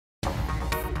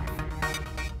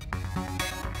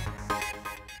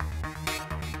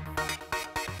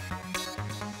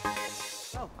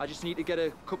I just need to get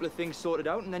a couple of things sorted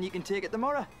out and then you can take it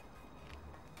tomorrow.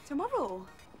 Tomorrow?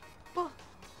 But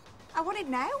I want it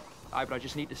now. Aye, but I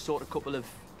just need to sort a couple of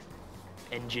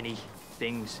engine-y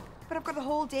things. But I've got the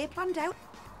whole day planned out.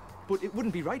 But it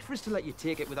wouldn't be right for us to let you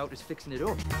take it without us fixing it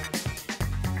up.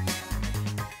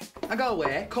 I go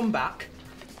away, come back.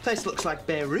 Place looks like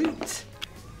Beirut.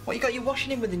 What you got your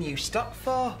washing in with the new stock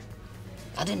for?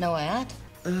 I didn't know I had.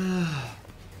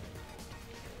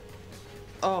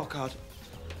 Oh, God.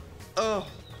 Oh,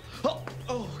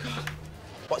 God.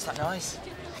 What's that noise?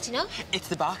 I don't know. It's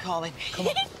the bar calling. Come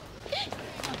on.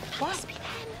 What?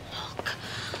 Look.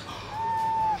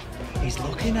 He's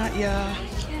looking at you. Yeah,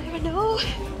 I know.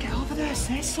 Get over there,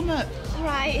 say something. All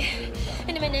right.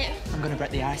 In a minute. I'm gonna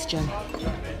break the ice, Jen.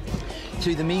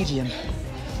 Through the medium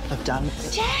of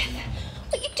dance. Jeff,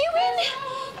 what are you doing?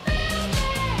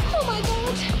 Oh, my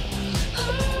God.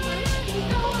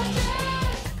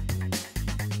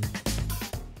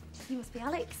 You must be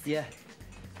Alex. Yeah.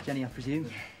 Jenny, I presume.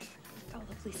 Oh,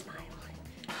 lovely smile.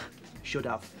 Should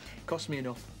have. Cost me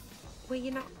enough. Were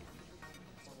you not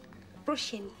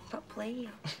brushing properly?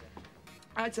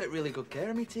 I take really good care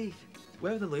of my teeth.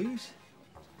 Where are the loos?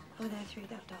 Over there through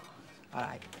that door. All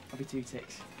right, I'll be 2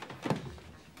 ticks.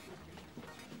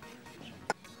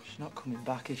 She's not coming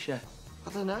back, is she? I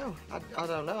don't know. I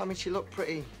don't know. I mean, she looked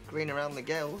pretty green around the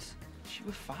gills. She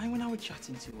was fine when I was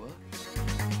chatting to her.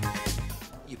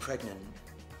 You pregnant?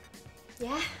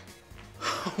 Yeah.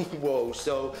 Whoa,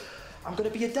 so I'm gonna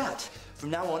be your dad? From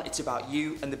now on, it's about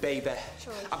you and the baby.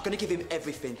 Troy. I'm gonna give him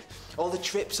everything. All the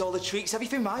trips, all the treats,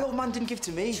 everything my old man didn't give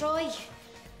to me. Troy.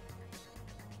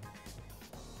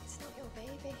 It's not your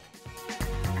baby.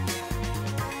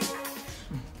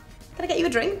 Can I get you a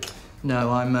drink?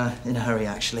 No, I'm in a hurry,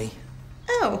 actually.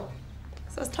 Oh,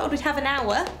 so I was told we'd have an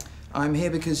hour. I'm here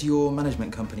because your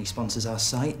management company sponsors our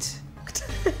site.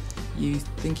 You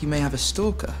think you may have a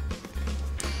stalker?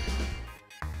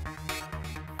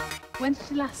 When did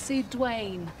you last see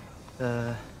Dwayne?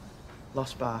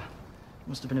 Lost bar.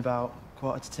 Must have been about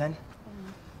 10:15.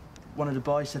 One of the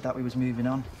boys said that we was moving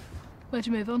on. Where'd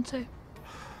you move on to?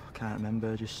 Can't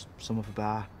remember, just some other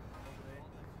bar.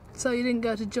 So you didn't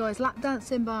go to Joy's lap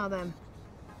dancing bar then?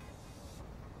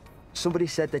 Somebody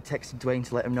said they'd texted Dwayne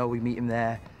to let him know we'd meet him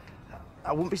there.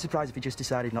 I wouldn't be surprised if he just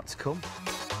decided not to come.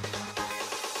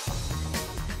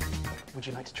 Would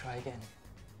you like to try again?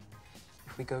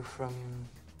 If we go from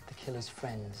the killer's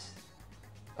friends,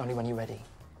 only when you're ready.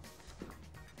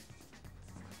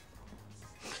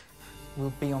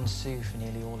 We'll be on Sue for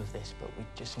nearly all of this, but we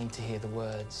just need to hear the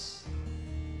words.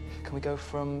 Can we go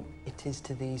from it is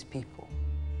to these people?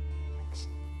 Thanks.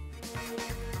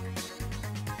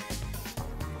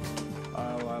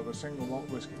 I'll have a single malt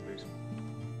whiskey, please.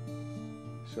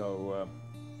 So,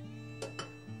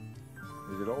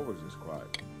 is it always this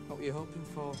quiet? What were you hoping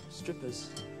for? Strippers?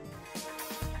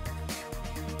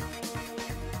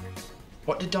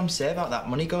 What did Dom say about that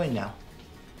money going now?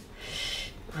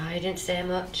 I didn't say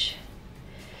much.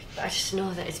 But I just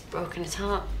know that it's broken his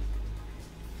heart.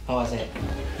 Oh, is it?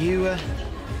 You,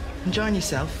 enjoying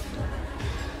yourself?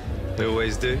 They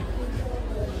always do.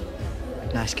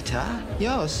 Nice guitar.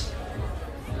 Yours?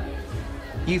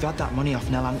 You've had that money off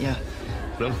Nell, haven't you?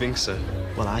 I don't think so.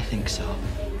 Well, I think so.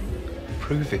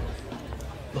 Prove it.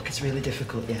 Look, it's really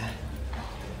difficult, yeah.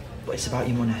 But it's about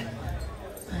your money.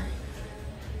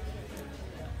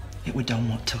 It were Dom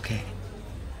what took it.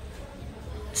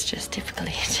 It's just typical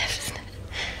of you, Jeff, isn't it?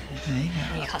 Hey,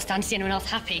 You can't stand to see anyone else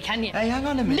happy, can you? hey, hang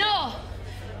on a minute. No!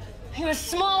 You're a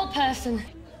small person.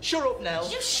 Shut up, Nell.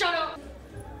 You shut up!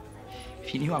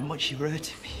 If you knew how much you were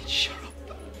hurting me, shut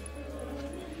up.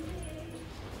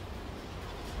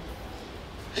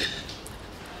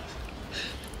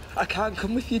 I can't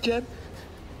come with you, Jen.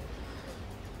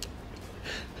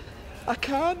 I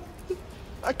can't.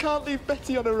 I can't leave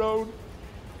Betty on her own.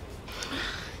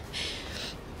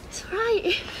 It's all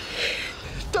right.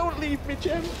 Don't leave me,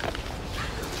 Jen.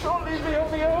 Don't leave me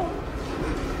on my own.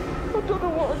 I don't know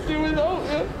what I'd do without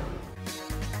you.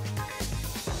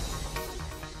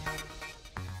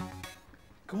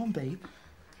 Go on, babe.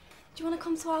 Do you want to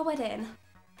come to our wedding?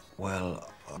 Well,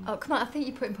 Oh, come on, I think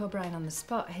you're putting poor Brian on the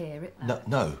spot here, isn't no,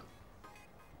 no.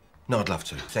 No, I'd love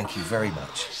to. Thank you very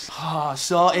much. Ah,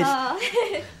 sorted.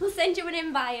 We'll send you an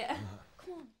invite.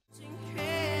 Come on.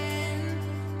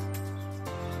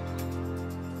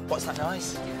 What's that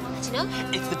noise? Do you know?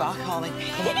 It's the bar calling.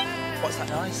 Come on. What's that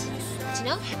noise? Do you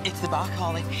know? It's the bar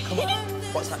calling. Come on.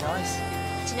 What's that noise?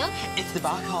 Do you know? It's the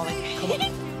bar calling. Come on.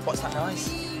 What's that noise?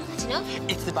 Do you know?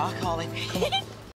 It's the bar calling. Come on.